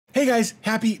Hey guys,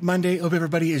 happy Monday. Hope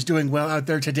everybody is doing well out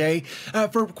there today.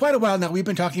 For quite a while now, we've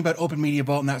been talking about Open Media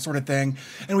Vault and that sort of thing,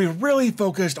 and we've really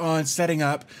focused on setting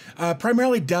up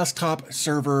primarily desktop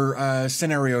server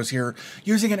scenarios here,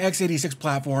 using an x86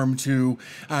 platform to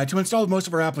install most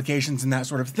of our applications and that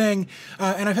sort of thing.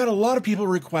 And I've had a lot of people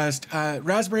request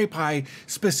Raspberry Pi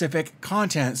specific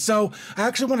content. So I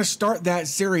actually want to start that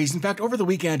series. In fact, over the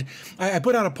weekend, I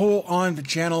put out a poll on the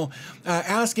channel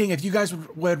asking if you guys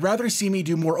would rather see me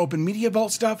do more Open Media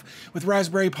Vault stuff with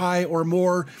Raspberry Pi or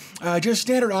more just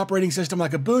standard operating system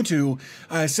like Ubuntu,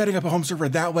 setting up a home server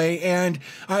that way. And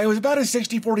it was about a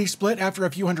 60-40 split after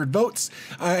a few hundred votes.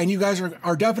 And you guys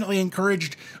are definitely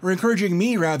encouraging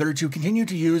me rather to continue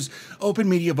to use Open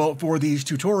Media Vault for these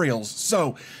tutorials.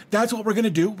 So that's what we're going to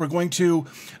do. We're going to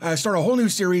start a whole new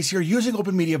series here using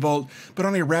Open Media Vault, but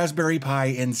on a Raspberry Pi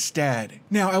instead.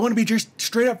 Now, I want to be just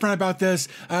straight up front about this.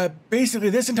 Basically,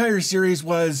 this entire series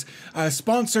was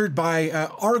sponsored by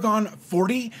Argon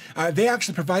 40. They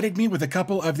actually provided me with a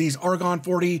couple of these Argon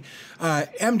 40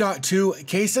 M.2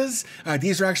 cases.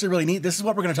 These are actually really neat. This is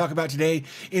what we're going to talk about today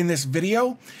in this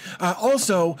video.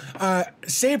 Also,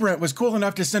 Sabrent was cool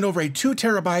enough to send over a 2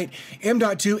 terabyte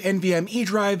M.2 NVMe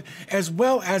drive, as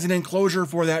well as an enclosure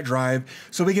for that drive,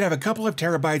 so we can have a couple of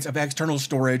terabytes of external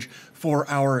storage for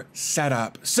our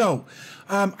setup. So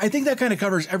I think that kind of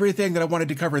covers everything that I wanted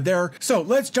to cover there. So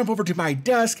let's jump over to my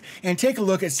desk and take a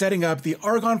look at setting up the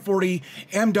Argon 40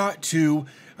 M.2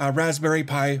 Raspberry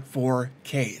Pi 4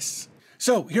 case.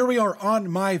 So here we are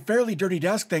on my fairly dirty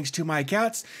desk, thanks to my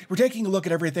cats. We're taking a look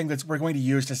at everything that we're going to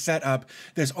use to set up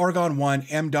this Argon One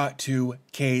M.2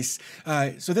 case.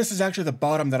 So this is actually the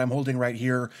bottom that I'm holding right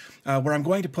here, where I'm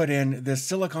going to put in this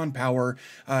Silicon Power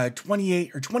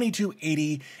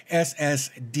 2280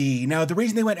 SSD. Now, the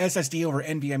reason they went SSD over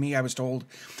NVMe, I was told,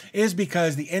 is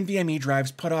because the NVMe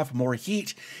drives put off more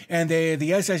heat, and the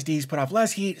SSDs put off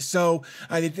less heat. So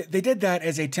they did that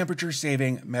as a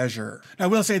temperature-saving measure. Now, I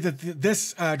will say that this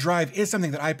drive is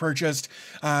something that I purchased.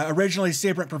 Originally,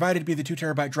 Sabrent provided me the 2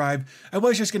 terabyte drive. I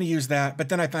was just going to use that, but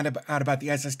then I found out about the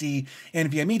SSD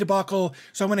NVMe debacle,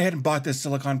 so I went ahead and bought this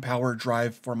Silicon Power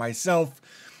drive for myself.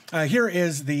 Here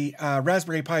is the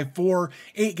Raspberry Pi 4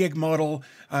 8 gig model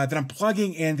that I'm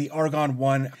plugging in the Argon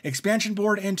One expansion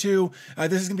board into.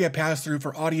 This is going to be a pass-through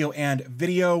for audio and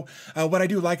video. What I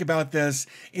do like about this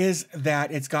is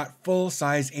that it's got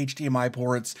full-size HDMI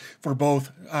ports for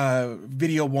both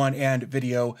Video 1 and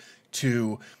Video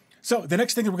 2. So the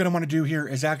next thing that we're going to want to do here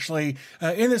is actually,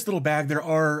 in this little bag, there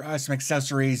are some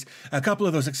accessories. A couple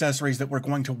of those accessories that we're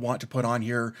going to want to put on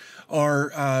here are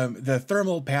the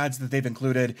thermal pads that they've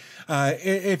included.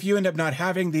 If you end up not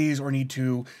having these or need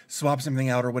to swap something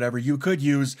out or whatever, you could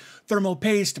use thermal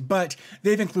paste, but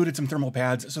they've included some thermal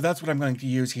pads. So that's what I'm going to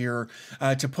use here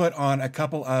to put on a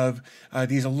couple of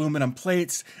these aluminum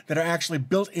plates that are actually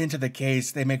built into the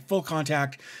case. They make full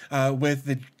contact with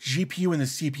the GPU and the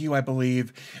CPU, I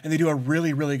believe, and they do a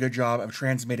really, really good job of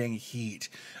transmitting heat.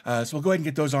 So we'll go ahead and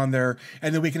get those on there,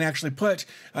 and then we can actually put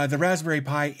the Raspberry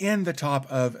Pi in the top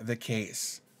of the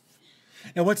case.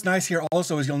 Now, what's nice here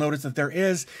also is you'll notice that there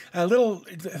is a little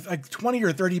like 20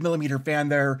 or 30 millimeter fan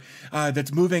there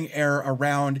that's moving air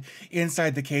around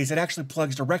inside the case. It actually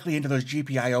plugs directly into those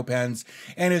GPIO pins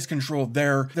and is controlled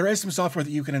there. There is some software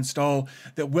that you can install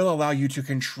that will allow you to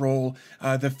control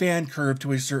the fan curve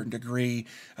to a certain degree,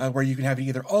 where you can have it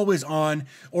either always on,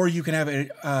 or you can have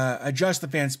it adjust the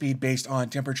fan speed based on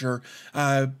temperature.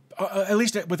 At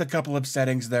least with a couple of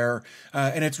settings there,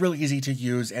 and it's really easy to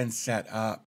use and set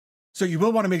up. So you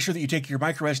will want to make sure that you take your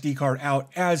micro SD card out,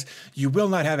 as you will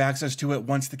not have access to it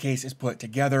once the case is put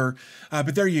together.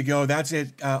 But there you go. That's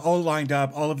it. All lined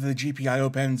up. All of the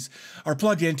GPIO pins are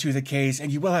plugged into the case, and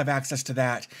you will have access to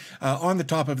that on the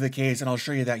top of the case. And I'll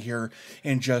show you that here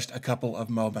in just a couple of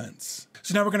moments.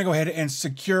 So now we're going to go ahead and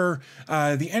secure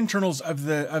the internals of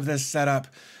this setup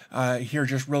here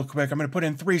just real quick. I'm going to put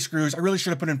in 3 screws. I really should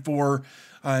have put in 4.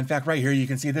 In fact, right here, you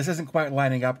can see this isn't quite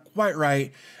lining up quite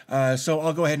right. So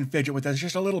I'll go ahead and fidget with this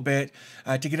just a little bit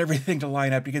to get everything to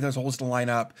line up, to get those holes to line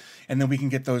up, and then we can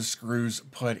get those screws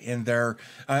put in there.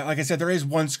 Like I said, there is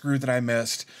 1 screw that I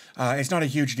missed. It's not a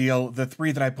huge deal. The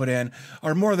 3 that I put in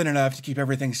are more than enough to keep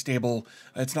everything stable.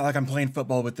 It's not like I'm playing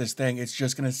football with this thing. It's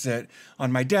just going to sit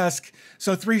on my desk.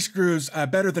 So 3 screws,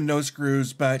 better than no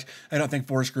screws, but I don't think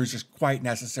 4 screws is quite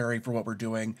necessary for what we're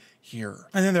doing here.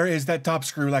 And then there is that top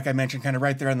screw, like I mentioned, kind of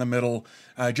right there in the middle,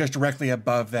 just directly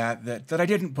above that I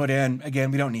didn't put in. Again,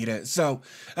 we don't need it. So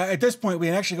at this point, we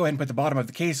can actually go ahead and put the bottom of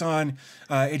the case on.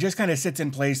 It just kind of sits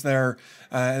in place there,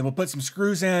 and we'll put some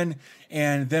screws in,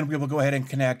 and then we will go ahead and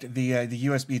connect the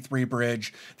USB 3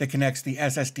 bridge that connects the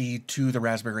SSD to the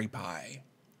Raspberry Pi.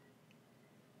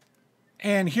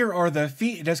 And here are the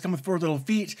feet. It does come with 4 little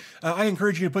feet. I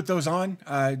encourage you to put those on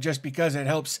just because it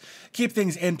helps keep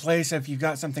things in place. If you've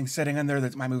got something sitting in there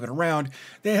that might move it around,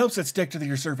 it helps it stick to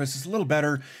your surfaces a little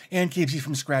better and keeps you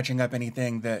from scratching up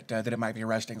anything that it might be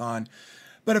resting on.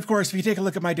 But of course, if you take a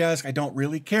look at my desk, I don't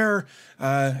really care.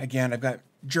 Again, I've got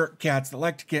jerk cats that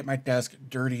like to get my desk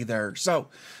dirty there. So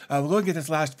we'll go and get this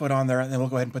last foot on there, and then we'll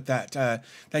go ahead and put that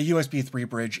USB 3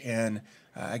 bridge in,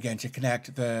 again, to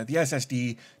connect the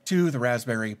SSD to the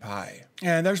Raspberry Pi.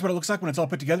 And there's what it looks like when it's all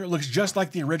put together. It looks just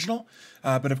like the original,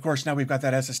 but of course now we've got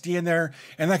that SSD in there.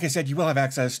 And like I said, you will have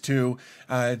access to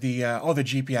all the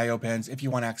GPIO pins if you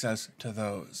want access to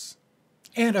those.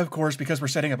 And of course, because we're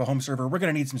setting up a home server, we're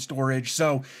going to need some storage.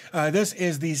 So this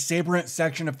is the Sabrent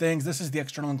section of things. This is the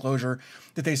external enclosure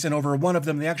that they sent over. One of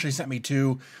them, they actually sent me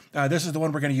 2. This is the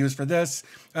one we're going to use for this.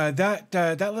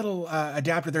 That little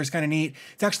adapter there is kind of neat.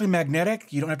 It's actually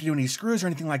magnetic. You don't have to do any screws or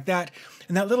anything like that.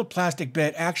 And that little plastic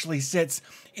bit actually sits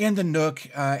in the nook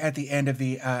at the end of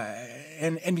the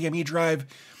NVMe drive.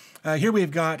 Here we've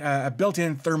got a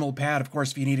built-in thermal pad. Of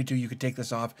course, if you needed to, you could take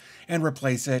this off and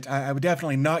replace it. I would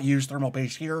definitely not use thermal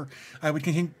paste here. I would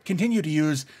continue to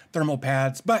use thermal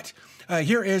pads. But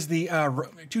here is the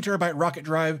 2 terabyte rocket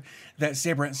drive that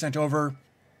Sabrent sent over.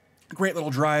 Great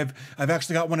little drive. I've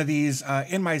actually got one of these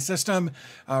in my system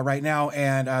right now,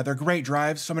 and they're great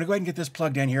drives. So I'm going to go ahead and get this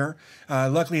plugged in here.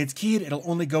 Luckily, it's keyed. It'll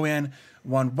only go in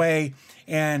one way.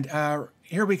 And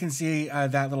here we can see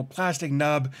that little plastic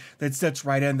nub that sits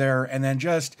right in there and then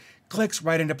just clicks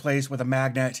right into place with a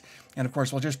magnet. And of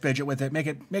course, we'll just fidget with it,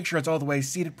 make sure it's all the way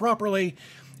seated properly.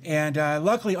 And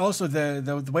luckily, also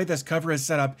the way this cover is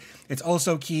set up, it's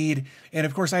also keyed. And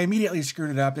of course, I immediately screwed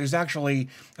it up. There's actually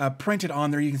printed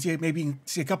on there. You can see maybe you can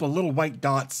see a couple of little white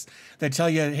dots that tell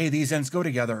you, hey, these ends go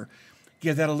together.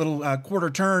 Give that a little quarter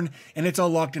turn, and it's all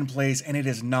locked in place, and it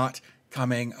is not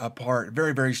coming apart.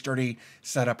 Very, very sturdy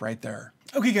setup right there.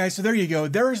 Okay guys, so there you go.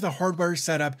 There is the hardware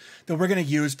setup that we're going to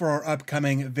use for our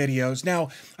upcoming videos. Now,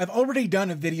 I've already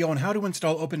done a video on how to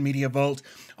install OpenMedia Vault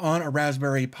on a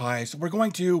Raspberry Pi. So we're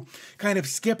going to kind of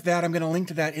skip that. I'm going to link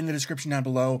to that in the description down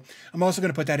below. I'm also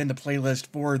going to put that in the playlist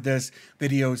for this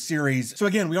video series. So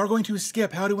again, we are going to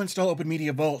skip how to install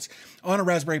OpenMedia Vault on a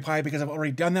Raspberry Pi because I've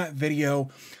already done that video.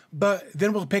 But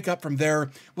then we'll pick up from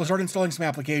there. We'll start installing some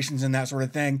applications and that sort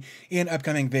of thing in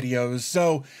upcoming videos.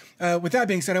 So with that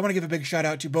being said, I want to give a big shout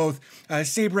out to both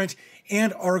Sabrent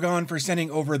and Argon for sending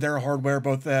over their hardware,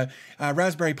 both the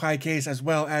Raspberry Pi case as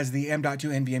well as the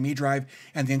M.2 NVMe drive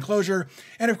and the Enclosure.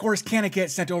 And of course, Canikit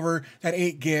sent over that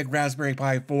 8 gig Raspberry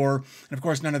Pi 4. And of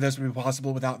course, none of this would be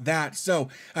possible without that. So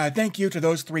thank you to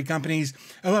those 3 companies.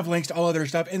 I'll have links to all other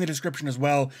stuff in the description as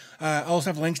well. I also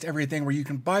have links to everything where you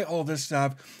can buy all this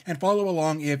stuff and follow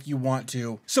along if you want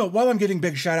to. So while I'm giving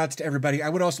big shout outs to everybody, I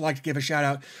would also like to give a shout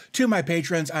out to my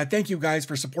patrons. Thank you guys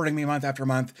for supporting me month after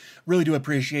month. Really do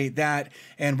appreciate that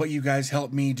and what you guys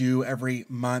help me do every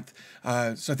month.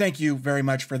 So thank you very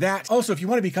much for that. Also, if you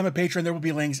want to become a patron, there will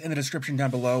be links in the description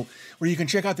down below where you can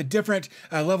check out the different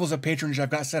levels of patronage I've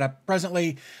got set up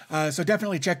presently. So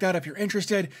definitely check that out if you're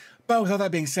interested. But with all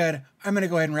that being said, I'm going to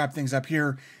go ahead and wrap things up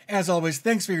here. As always,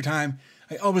 thanks for your time.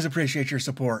 I always appreciate your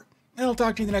support. And I'll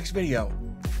talk to you in the next video.